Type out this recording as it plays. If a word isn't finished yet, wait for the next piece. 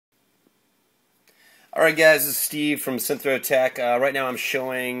Alright guys, this is Steve from Synthrotek. Right now I'm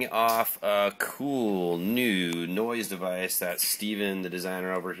showing off a cool new noise device that Steven, the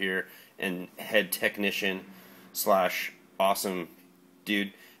designer over here, and head technician slash awesome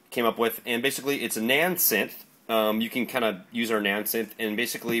dude came up with. And basically it's a NAND Synth. You can kind of use our NAND Synth, and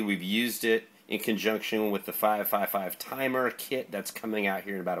basically we've used it in conjunction with the 555 timer kit that's coming out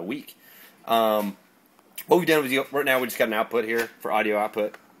here in about a week. What we've done is right now we just got an output here for audio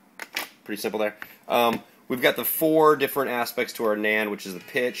output. Pretty simple there. We've got the 4 different aspects to our NAND, which is the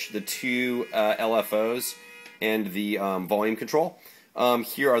pitch, the 2 LFOs, and the volume control.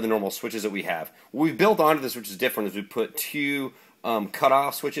 Here are the normal switches that we have. What we've built onto this, which is different, is we put 2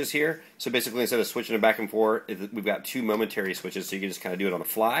 cutoff switches here. So basically, instead of switching it back and forth, we've got 2 momentary switches, so you can just kind of do it on the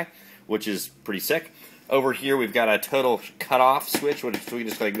fly, which is pretty sick. Over here, we've got a total cutoff switch, which we can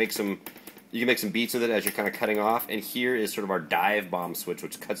just like make some. You can make some beats with it as you're kind of cutting off. And here is sort of our dive bomb switch,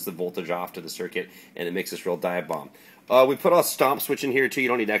 which cuts the voltage off to the circuit, and it makes this real dive bomb. We put a stomp switch in here too. You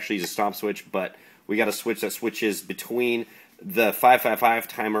don't need to actually use a stomp switch, but we got a switch that switches between the 555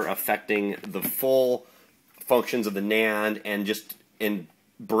 timer affecting the full functions of the NAND and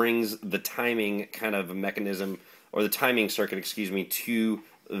brings the timing kind of mechanism, or the timing circuit, excuse me, to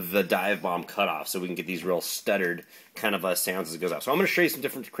the dive bomb cutoff, so we can get these real stuttered kind of sounds as it goes out. So I'm going to show you some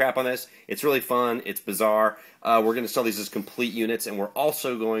different crap on this. It's really fun. It's bizarre. We're going to sell these as complete units, and we're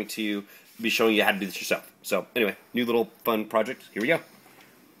also going to be showing you how to do this yourself. So anyway, new little fun project. Here we go.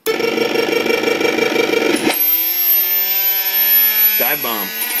 Dive bomb.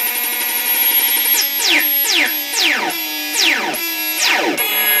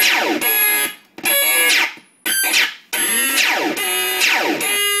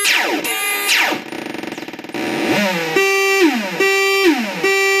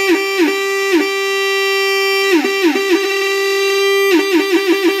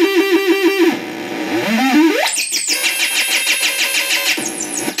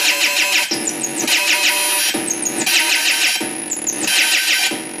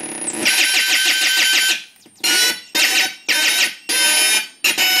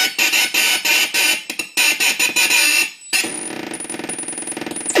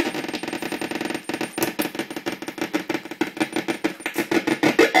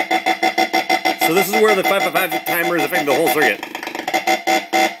 So this is where the 555 timer is affecting the whole circuit.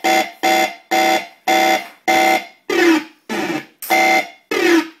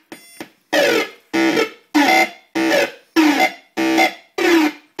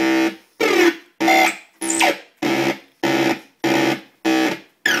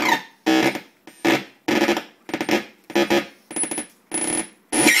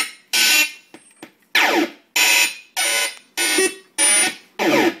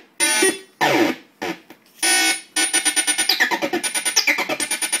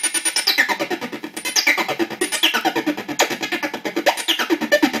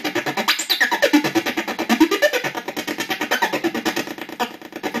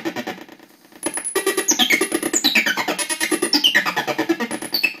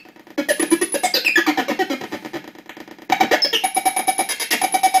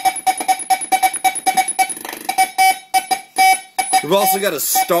 We've also got a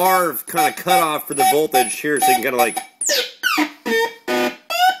star kind of cutoff for the voltage here, so you can kind of like.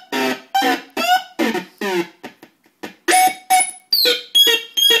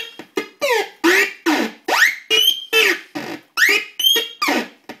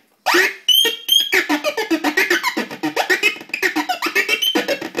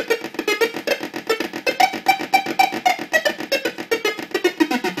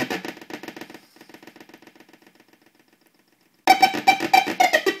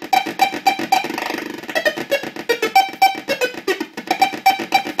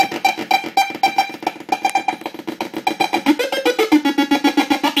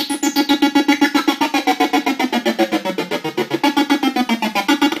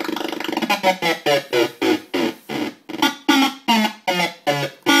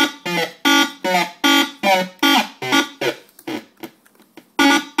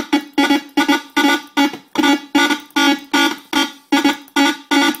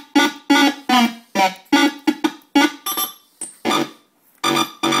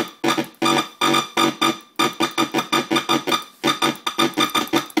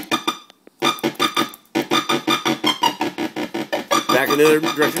 Back in the other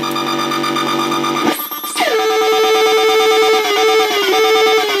direction.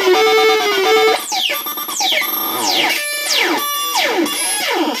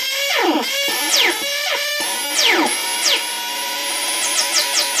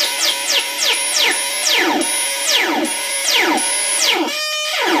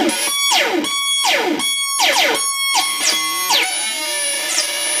 Ow!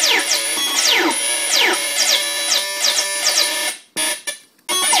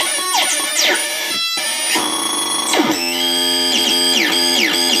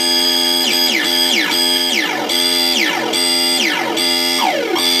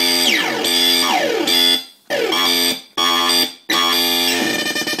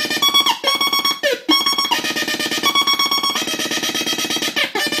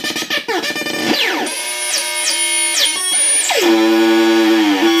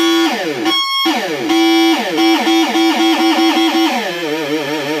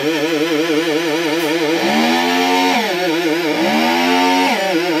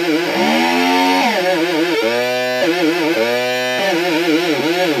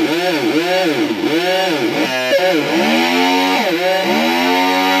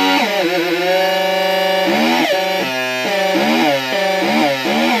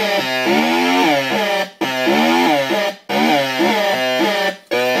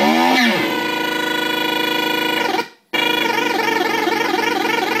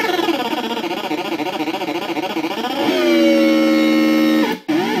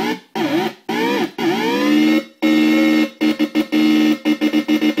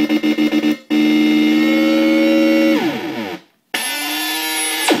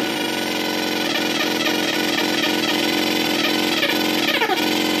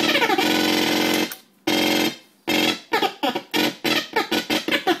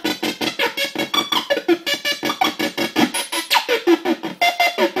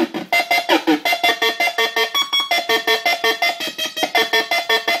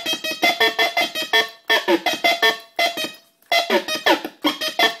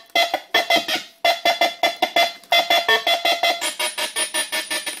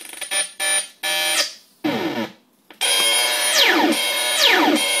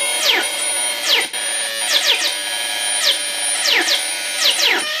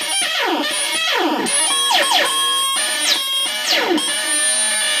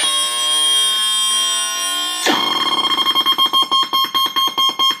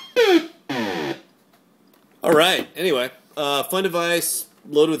 Anyway, fun device,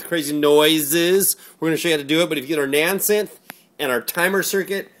 loaded with crazy noises. We're going to show you how to do it, but if you get our NAND Synth and our timer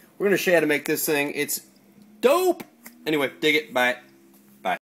circuit, we're going to show you how to make this thing. It's dope! Anyway, dig it. Bye.